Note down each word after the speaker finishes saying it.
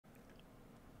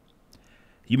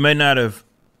You may not have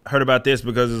heard about this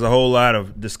because there's a whole lot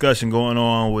of discussion going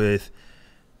on with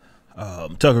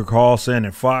Tucker Carlson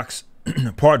and Fox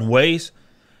parting ways.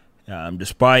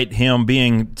 Despite him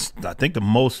being, I think, the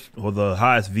most or the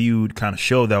highest viewed kind of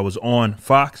show that was on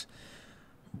Fox,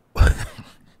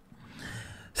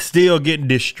 still getting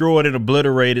destroyed and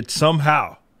obliterated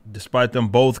somehow, despite them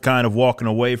both kind of walking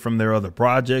away from their other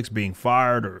projects, being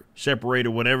fired or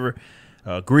separated, whatever,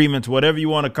 agreements, whatever you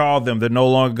want to call them. They're no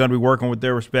longer going to be working with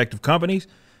their respective companies.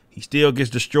 He still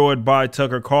gets destroyed by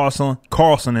Tucker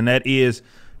Carlson, and that is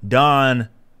Don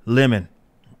Lemon.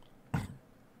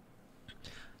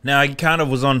 Now, he kind of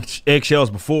was on eggshells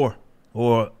before,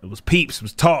 or it was peeps, it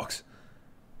was talks.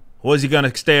 Was he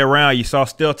going to stay around? You saw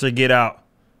Stelter get out.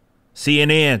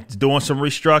 CNN is doing some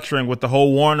restructuring with the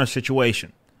whole Warner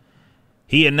situation.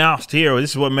 He announced here,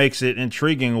 this is what makes it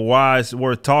intriguing, why it's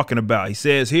worth talking about. He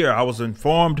says here, I was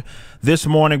informed this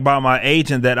morning by my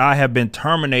agent that I have been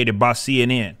terminated by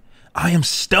CNN. I am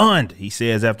stunned, he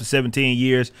says, after 17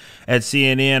 years at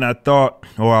CNN.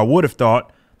 I would have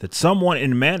thought that someone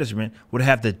in management would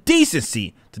have the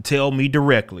decency to tell me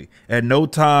directly. At no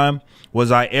time was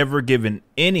I ever given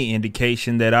any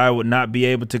indication that I would not be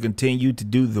able to continue to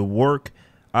do the work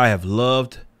I have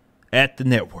loved at the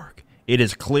network. It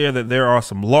is clear that there are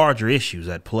some larger issues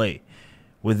at play.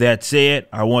 With that said,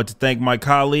 I want to thank my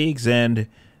colleagues and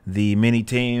the many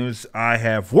teams I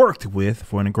have worked with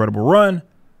for an incredible run.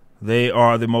 They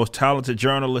are the most talented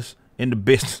journalists in the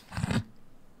business.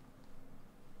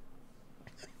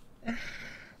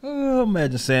 Oh,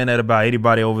 imagine saying that about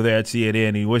anybody over there at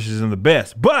CNN. He wishes them the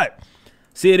best. But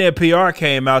CNN PR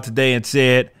came out today and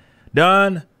said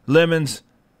Don Lemon's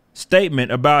statement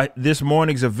about this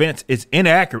morning's events is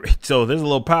inaccurate. So there's a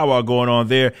little powwow going on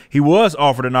there. He was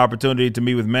offered an opportunity to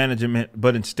meet with management,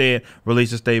 but instead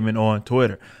released a statement on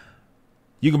Twitter.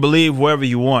 You can believe whoever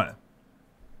you want,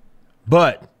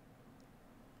 but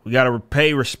we got to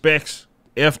pay respects.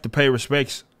 F to pay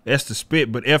respects. S to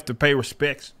spit, but F to pay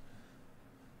respects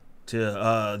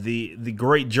to the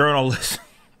great journalist,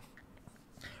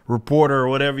 reporter, or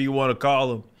whatever you want to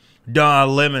call him. Don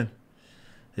Lemon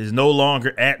is no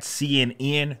longer at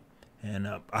CNN, and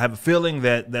I have a feeling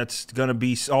that that's going to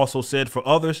be also said for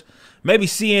others. Maybe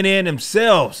CNN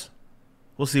themselves.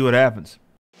 We'll see what happens.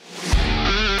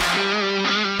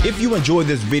 If you enjoyed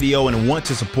this video and want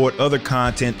to support other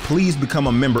content, please become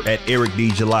a member at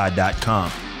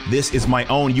ericdjuly.com. This is my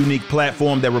own unique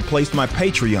platform that replaced my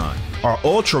Patreon. Our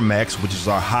Ultramax, which is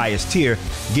our highest tier,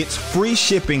 gets free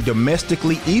shipping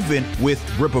domestically even with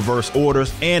Rippaverse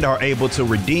orders, and are able to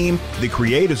redeem the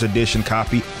Creators Edition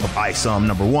copy of ISOM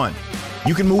 #1.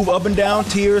 You can move up and down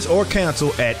tiers or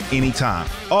cancel at any time.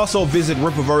 Also visit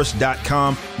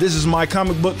Rippaverse.com. This is my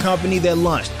comic book company that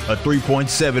launched a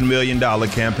 $3.7 million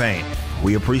campaign.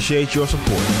 We appreciate your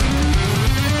support.